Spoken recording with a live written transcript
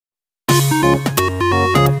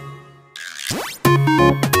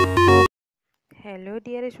Hello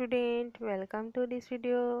dear student, welcome to this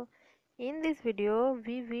video. In this video,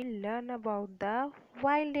 we will learn about the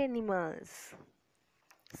wild animals.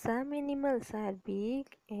 Some animals are big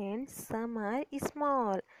and some are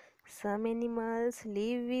small. Some animals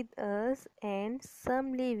live with us and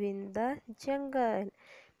some live in the jungle.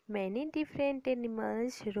 Many different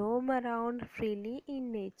animals roam around freely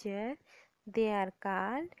in nature. They are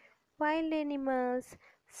called wild animals.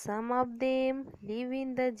 Some of them live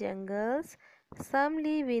in the jungles, some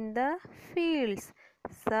live in the fields,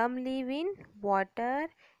 some live in water,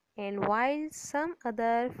 and while some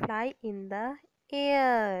other fly in the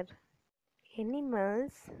air.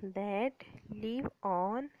 Animals that live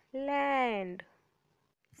on land.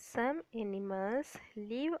 Some animals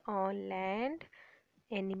live on land.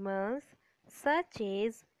 Animals such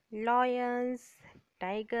as lions,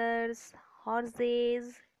 tigers,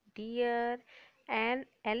 horses, deer, and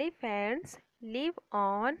elephants live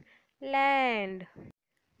on land.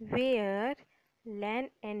 Where land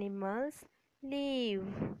animals live.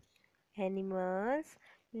 Animals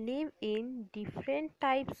live in different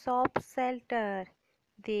types of shelter.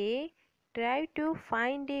 They try to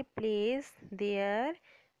find a place there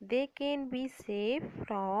they can be safe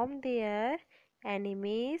from their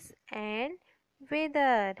enemies and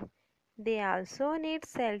weather. They also need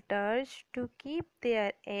shelters to keep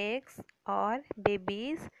their eggs or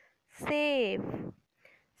babies safe.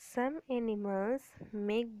 Some animals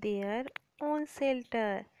make their own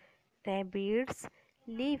shelter. Rabbits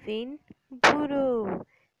live in burrow.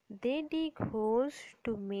 They dig holes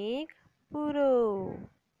to make burrow.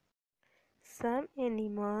 Some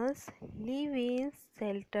animals live in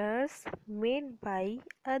shelters made by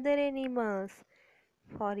other animals.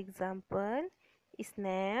 For example,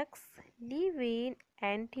 snakes live in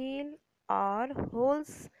anthill or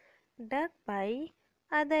holes dug by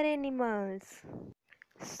other animals.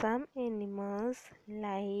 Some animals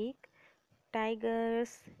like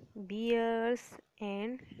tigers, bears,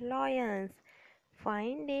 and lions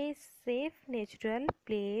find a safe natural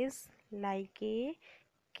place like a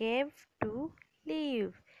cave to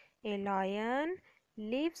live. A lion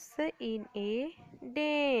lives in a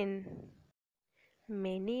den.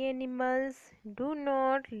 Many animals do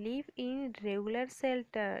not live in regular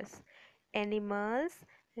shelters. Animals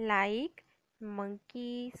like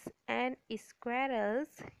monkeys and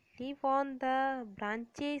squirrels live on the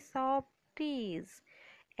branches of trees.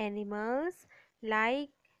 Animals like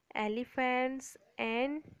elephants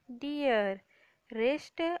and deer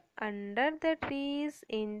rest under the trees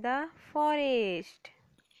in the forest.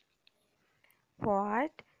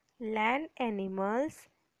 What land animals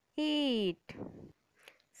eat?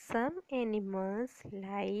 Some animals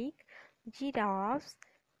like giraffes,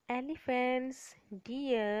 elephants,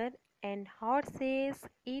 deer, and horses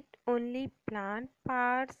eat only plant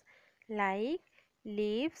parts like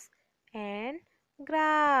leaves and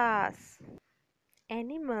grass.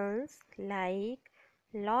 Animals like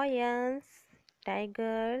lions,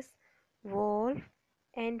 tigers, wolves,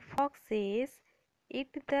 and foxes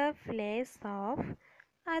eat the flesh of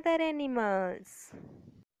other animals.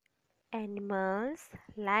 Animals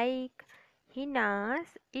like hyenas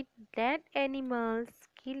eat dead animals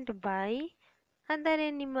killed by other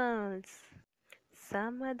animals.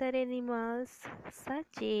 Some other animals,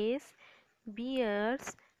 such as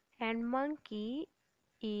bears and monkey,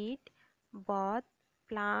 eat both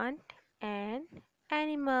plant and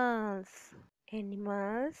animals.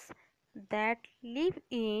 Animals that live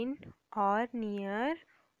in or near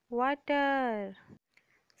water.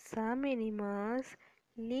 Some animals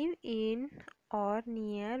live in or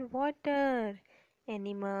near water.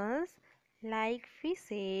 Animals like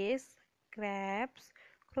fishes, crabs,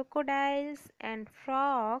 crocodiles, and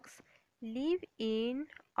frogs live in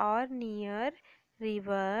or near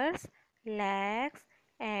rivers, lakes,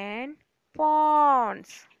 and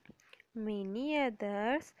ponds. Many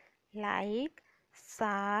others like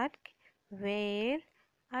shark, whale,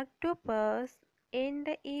 octopus, and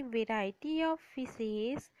a variety of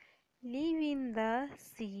fishes live in the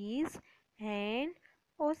seas and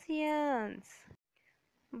oceans.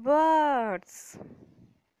 Birds.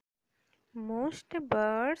 Most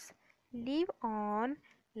birds live on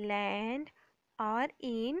land or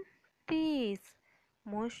in trees.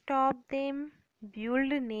 Most of them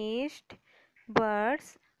build nests.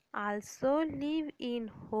 Birds also live in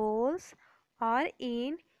holes or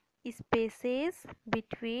in spaces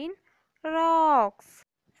between rocks.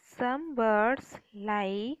 Some birds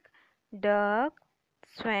like duck,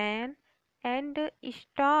 swan, and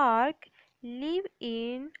stork live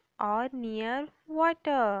in or near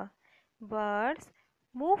water. Birds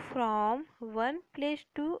move from one place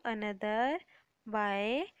to another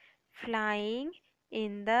by flying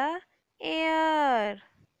in the air.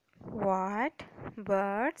 What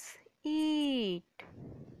birds eat?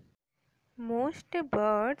 Most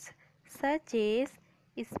birds, such as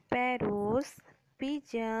sparrows,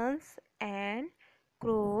 pigeons, and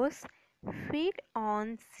crows, feed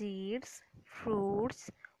on seeds, fruits,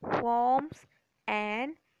 worms,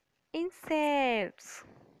 and insects.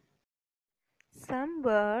 Some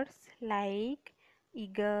birds, like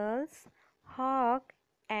eagles, hawks,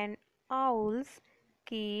 and owls,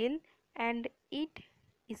 kill and eat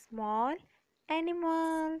small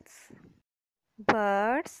animals.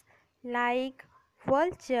 Birds, like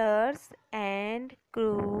vultures and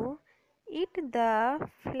crow, eat the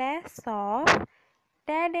flesh of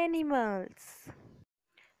dead animals.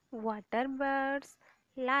 Water birds,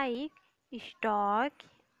 like stork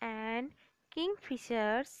and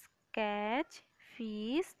kingfishers, catch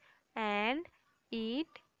fish and eat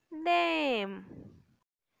them.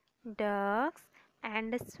 Ducks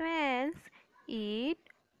and swans eat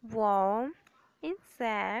worms,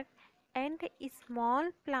 insects, and small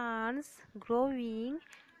plants growing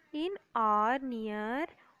in or near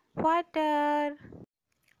water.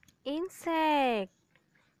 Insect.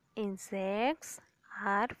 Insects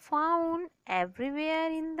are found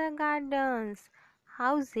everywhere in the gardens,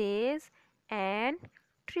 houses, and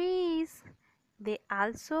trees. They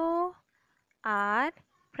also are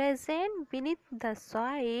present beneath the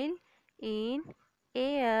soil, in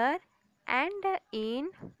air, and in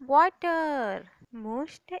water.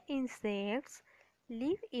 Most insects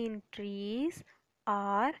live in trees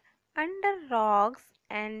or under rocks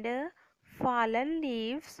and fallen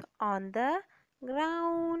leaves on the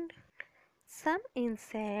ground. Some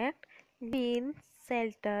insects live in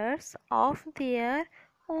shelters of their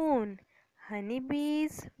own.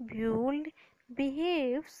 Honeybees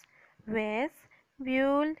behaves with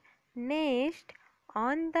build nest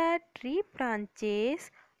on the tree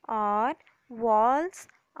branches or walls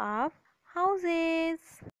of houses.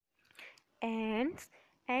 Ants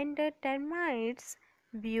and termites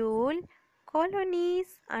build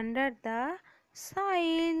colonies under the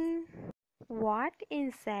soil. What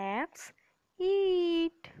insects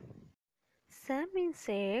eat? Some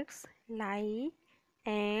insects, like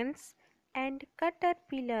ants and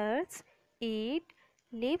caterpillars, eat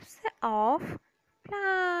leaves of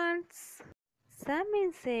plants. Some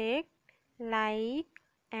insects, like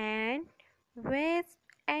ant, wasps,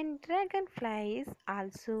 and dragonflies,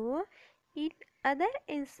 also eat other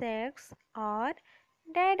insects or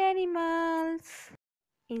dead animals.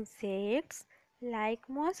 Insects, like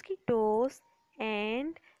mosquitoes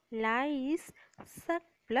and lice, suck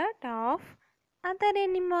blood of other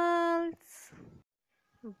animals.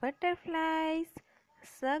 Butterflies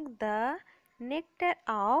suck the nectar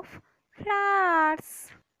of flowers.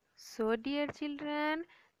 So, dear children,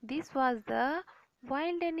 this was the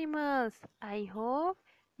wild animals. I hope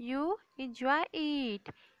you enjoy it.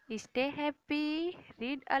 Stay happy,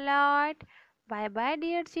 read a lot. Bye bye,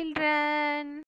 dear children.